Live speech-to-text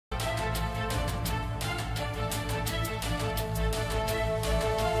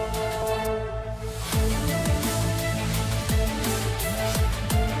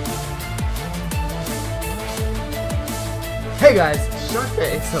Hey guys,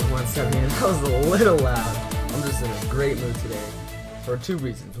 Shark817 here. That was a little loud. I'm just in a great mood today for two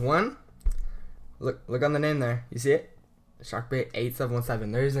reasons. One, look on the name there. You see it?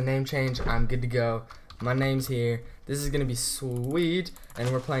 Shark817. There's a name change. I'm good to go. My name's here. This is gonna be sweet,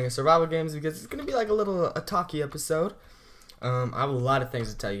 and we're playing a survival games because it's gonna be like a talkie episode. I have a lot of things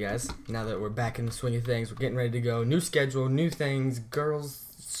to tell you guys now that we're back in the swing of things. We're getting ready to go. New schedule, new things, girls,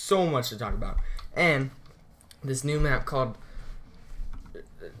 so much to talk about. And this new map called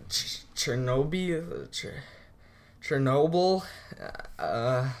Chernobyl.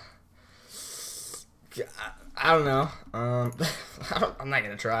 I don't know. I'm not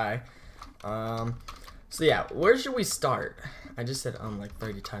gonna try. So yeah, where should we start? I just said like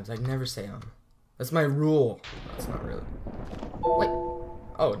 30 times. I never say That's my rule. That's not really. Wait.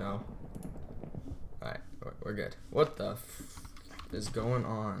 Oh no. Alright, we're good. What the f is going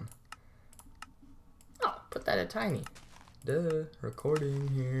on? Oh, put that at tiny. Duh, recording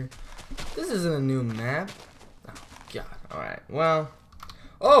here. This isn't a new map. Oh god. Alright, well.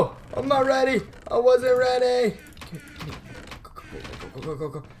 Oh, I'm not ready. I wasn't ready.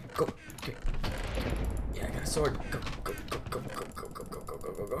 Go. Okay. Yeah, I got a sword. Go.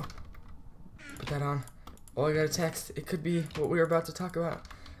 Put that on. Oh, I got a text. It could be what we were about to talk about.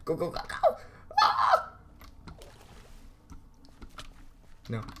 Go. Ah!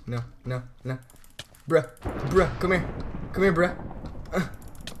 No. Bruh, come here, bruh.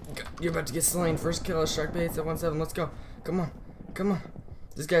 You're about to get slain. First kill of Shark817. Let's go. Come on.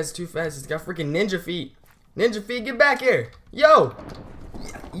 This guy's too fast. He's got freaking ninja feet. Ninja feet, get back here. Yo!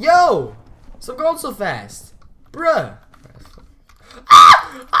 Stop going so fast. Bruh.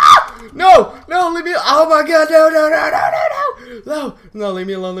 No, leave me. Oh my god, no, leave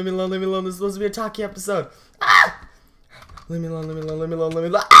me alone. This is supposed to be a talkie episode. Leave me alone.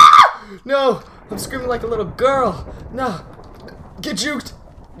 No, I'm screaming like a little girl. No, get juked.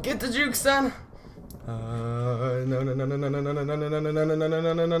 Get the juke, son. No,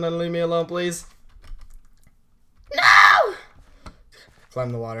 leave me alone, please. No.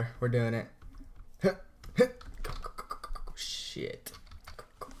 Climb the water. We're doing it. Go. Shit.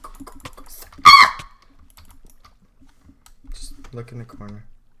 Just look in the corner.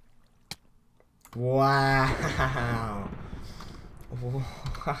 Wow.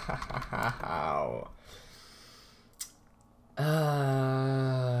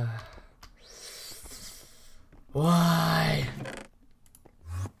 Why?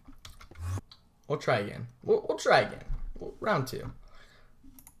 We'll try again. We'll try again. Round two.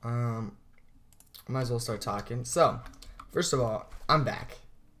 Might as well start talking. So, first of all, I'm back.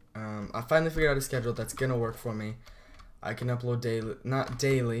 I finally figured out a schedule that's gonna work for me. I can upload daily, not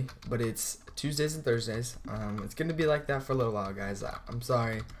daily, but it's Tuesdays and Thursdays. It's gonna be like that for a little while, guys. I'm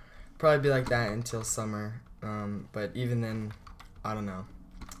sorry. Probably be like that until summer. But even then, I don't know.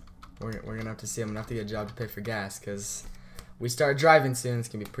 We're gonna have to see. I'm gonna have to get a job to pay for gas because we start driving soon. It's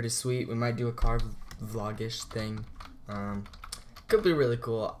gonna be pretty sweet. We might do a car vlogish thing. Could be really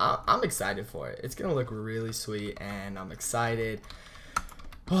cool. I'm excited for it. It's gonna look really sweet, and I'm excited.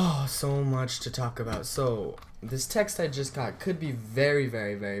 Oh, so much to talk about. So this text I just got could be very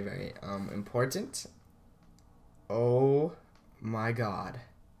important. Oh my god,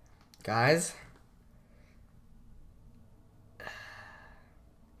 guys.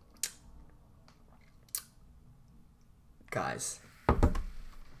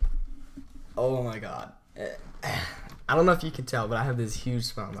 Oh my god. I don't know if you can tell, but I have this huge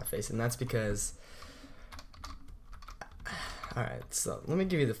smile on my face, and that's because alright, so let me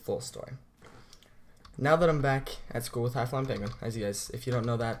give you the full story. Now that I'm back at school with High Flying Penguin, as you guys, if you don't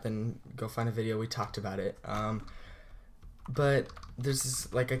know that, then go find a video, we talked about it. But there's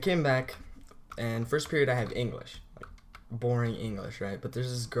this, like, I came back, and first period I have English, like, boring English, right? But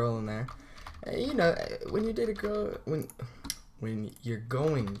there's this girl in there. You know, when you date a girl, when you're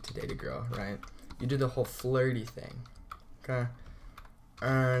going to date a girl, right? You do the whole flirty thing, okay?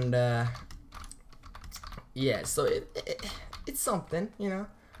 And yeah, so it's something, you know.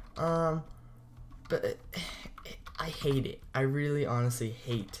 But I hate it. I really, honestly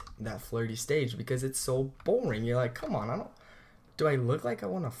hate that flirty stage because it's so boring. You're like, come on, do I look like I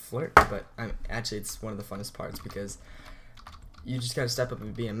want to flirt? But actually, it's one of the funnest parts because you just gotta step up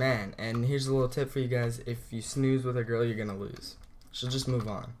and be a man. And here's a little tip for you guys: if you snooze with a girl, you're gonna lose. So just move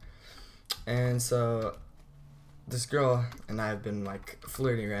on. And so this girl and I have been like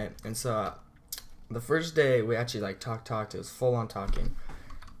flirting, right? And so the first day we actually like talked. It was full on talking.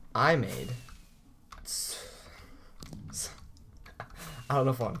 I don't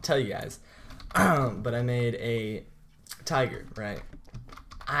know if I want to tell you guys, but I made a tiger, right?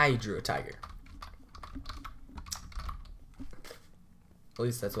 I drew a tiger.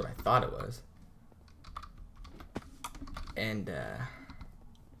 least that's what I thought it was. And it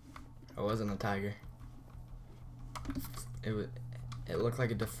wasn't a tiger. It looked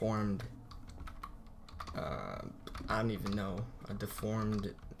like a deformed, I don't even know, a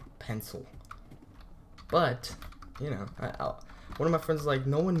deformed pencil. But, you know, one of my friends was like,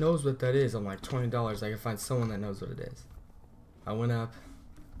 no one knows what that is. I'm like, $20, I can find someone that knows what it is. I went up,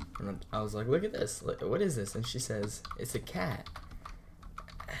 and I was like, look at this. Look, what is this? And she says, it's a cat.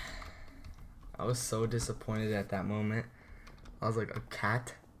 I was so disappointed at that moment. I was like, a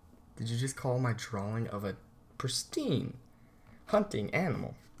cat? Did you just call my drawing of a pristine hunting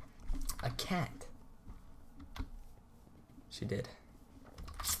animal a cat? She did.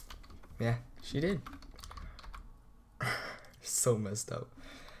 Yeah, she did. So messed up.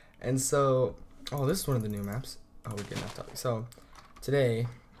 And so, oh, this is one of the new maps. Oh, we're getting off topic. So, today,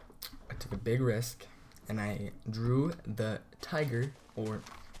 I took a big risk, and I drew the tiger, or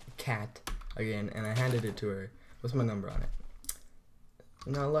cat, again, and I handed it to her with my number on it.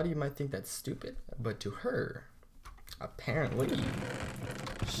 Now, a lot of you might think that's stupid, but to her, apparently,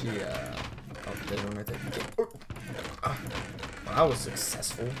 she, oh, there's one right there. Well, I was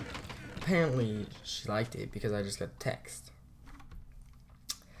successful. Apparently, she liked it because I just got a text.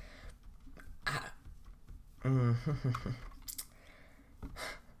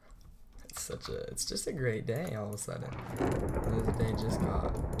 It's just a great day all of a sudden. The day just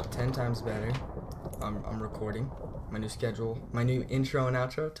got 10 times better. I'm recording my new schedule, my new intro and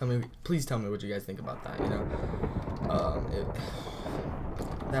outro. Please tell me what you guys think about that. You know,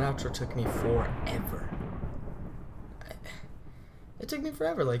 that outro took me forever. It took me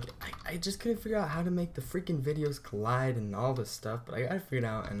forever. Like I just couldn't figure out how to make the freaking videos collide and all this stuff. But I got it figured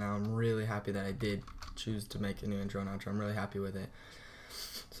out, and now I'm really happy that I did choose to make a new intro and outro. I'm really happy with it.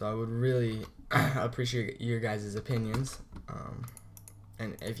 So I would really appreciate your guys' opinions.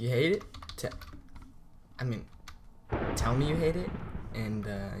 And if you hate it, tell me you hate it, and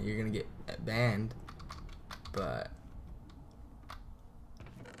you're gonna get banned. But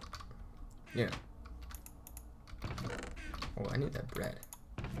yeah. Oh, I need that bread.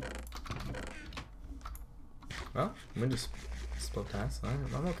 Well, I'm gonna just split tasks.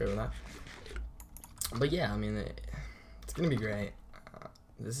 I'm okay with that. But yeah, I mean, it's gonna be great.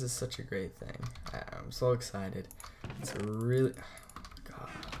 This is such a great thing. I'm so excited. It's a really, oh God,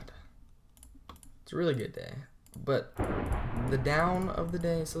 it's a really good day. But the down of the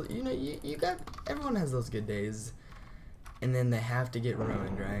day, so you know, you got, everyone has those good days, and then they have to get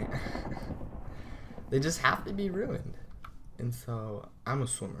ruined, right? They just have to be ruined. And so I'm a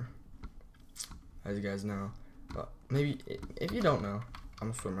swimmer, as you guys know. But maybe if you don't know, I'm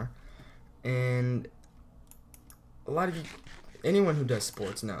a swimmer, and a lot of you, anyone who does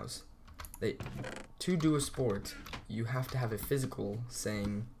sports knows that to do a sport, you have to have a physical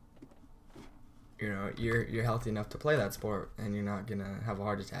saying, you know, you're healthy enough to play that sport, and you're not gonna have a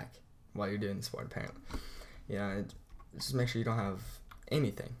heart attack while you're doing the sport. Apparently, you know, just make sure you don't have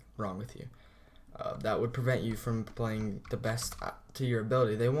anything wrong with you. That would prevent you from playing the best to your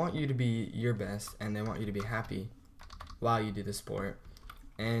ability. They want you to be your best, and they want you to be happy while you do the sport.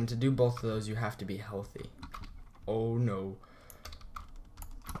 And to do both of those, you have to be healthy. Oh no.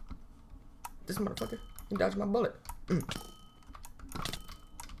 This motherfucker, he dodged my bullet.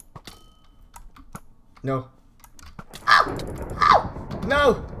 No. Ow! Ow!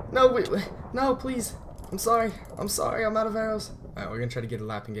 No! No, wait. No, please. I'm sorry. I'm out of arrows. Alright, we're gonna try to get a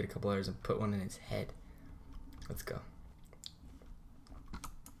lap and get a couple arrows and put one in his head. Let's go.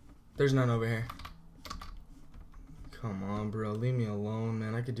 There's none over here. Come on, bro. Leave me alone,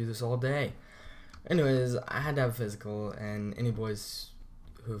 man. I could do this all day. Anyways, I had to have a physical, and any boys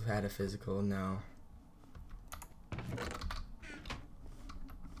who've had a physical know.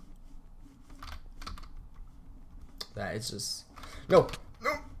 That it's just... No!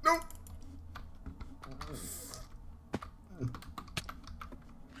 No! No!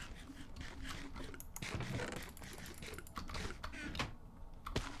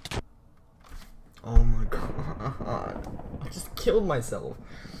 Oh my god. I just killed myself.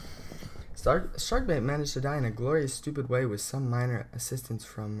 Sharkbait managed to die in a glorious, stupid way with some minor assistance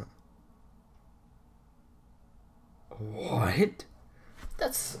from... What?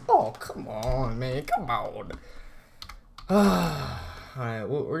 That's... Oh, come on, man. Come on. Alright,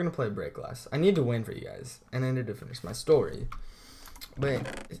 well, we're gonna play break glass. I need to win for you guys, and I need to finish my story.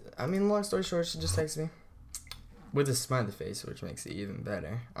 But, I mean, long story short, she just texted me with a smiley face, which makes it even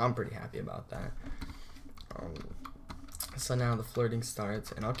better. I'm pretty happy about that. So now the flirting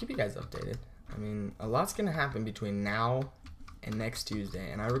starts, and I'll keep you guys updated. I mean, a lot's gonna happen between now and next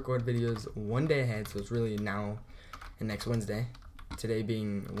Tuesday, and I record videos one day ahead, so it's really now and next Wednesday. today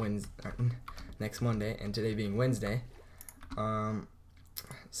being next Monday, and today being Wednesday.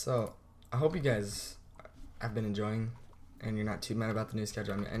 So I hope you guys have been enjoying, and you're not too mad about the new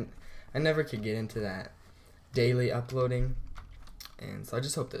schedule. I mean, I never could get into that daily uploading, and so I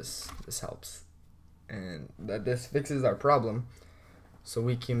just hope this helps, and that this fixes our problem, so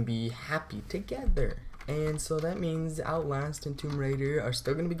we can be happy together. And so that means Outlast and Tomb Raider are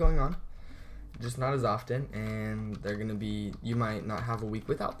still going to be going on, just not as often, and they're going to be, you might not have a week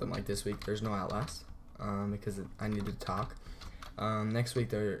without them. Like this week, there's no Outlast, because I needed to talk. Next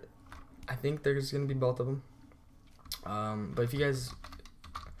week, I think there's going to be both of them. But if you guys,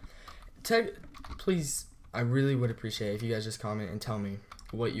 please, I really would appreciate if you guys just comment and tell me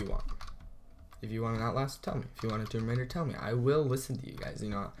what you want. If you want an Outlast, tell me. If you want a Tomb Raider, tell me. I will listen to you guys, you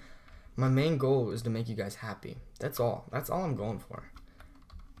know. My main goal is to make you guys happy. That's all. That's all I'm going for.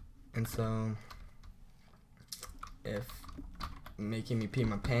 And so, if making me pee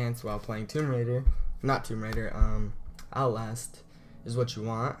my pants while playing Outlast is what you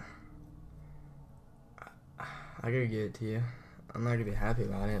want, I gotta give it to you. I'm not gonna be happy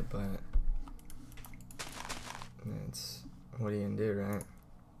about it, but it's, what are you gonna do, right?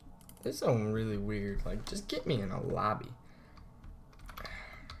 This is so really weird. Like, just get me in a lobby.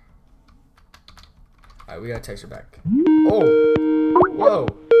 Alright, we gotta text her back. Oh! Whoa!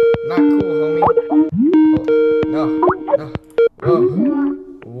 Not cool, homie. Oh, no. Whoa.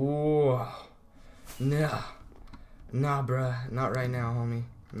 Whoa. No. Nah, bruh. Not right now, homie.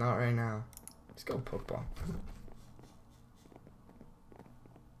 Not right now. Let's go Pokeball.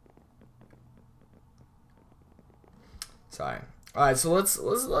 Sorry. Alright, so let's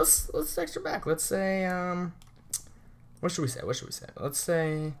text her back. Let's say, what should we say? Let's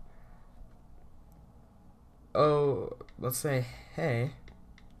say, let's say, hey,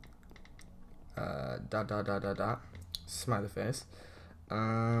 smiley face,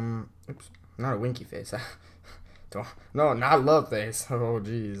 oops, not a winky face, no, not love face, oh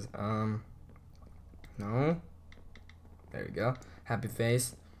jeez, no, there we go, happy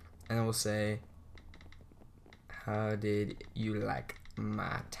face, and then we'll say, how did you like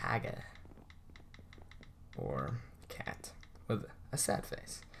my tiger, or cat, with a sad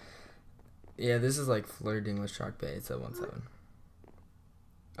face. Yeah, this is like flirting with Shark Bay. It's at 17.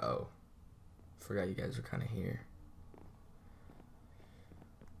 Oh, forgot you guys were kind of here.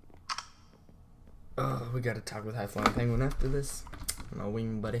 Oh, we gotta talk with High Flying Penguin after this. My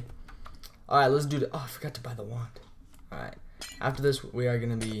wing buddy. Alright, let's do the. Oh, I forgot to buy the wand. Alright, after this, we are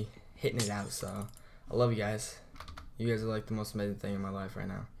gonna be hitting it out. So, I love you guys. You guys are like the most amazing thing in my life right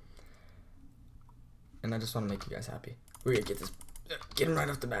now. And I just want to make you guys happy. We're gonna get this. Get him right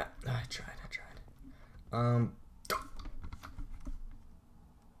off the bat. Oh, I tried.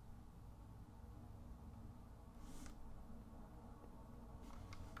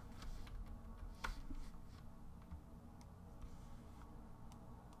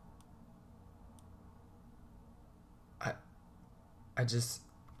 I just,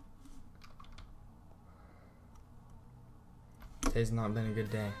 today's not been a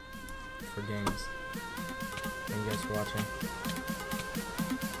good day for games. Thank you guys for watching.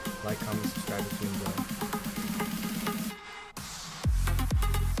 Like, comment, subscribe if you enjoy.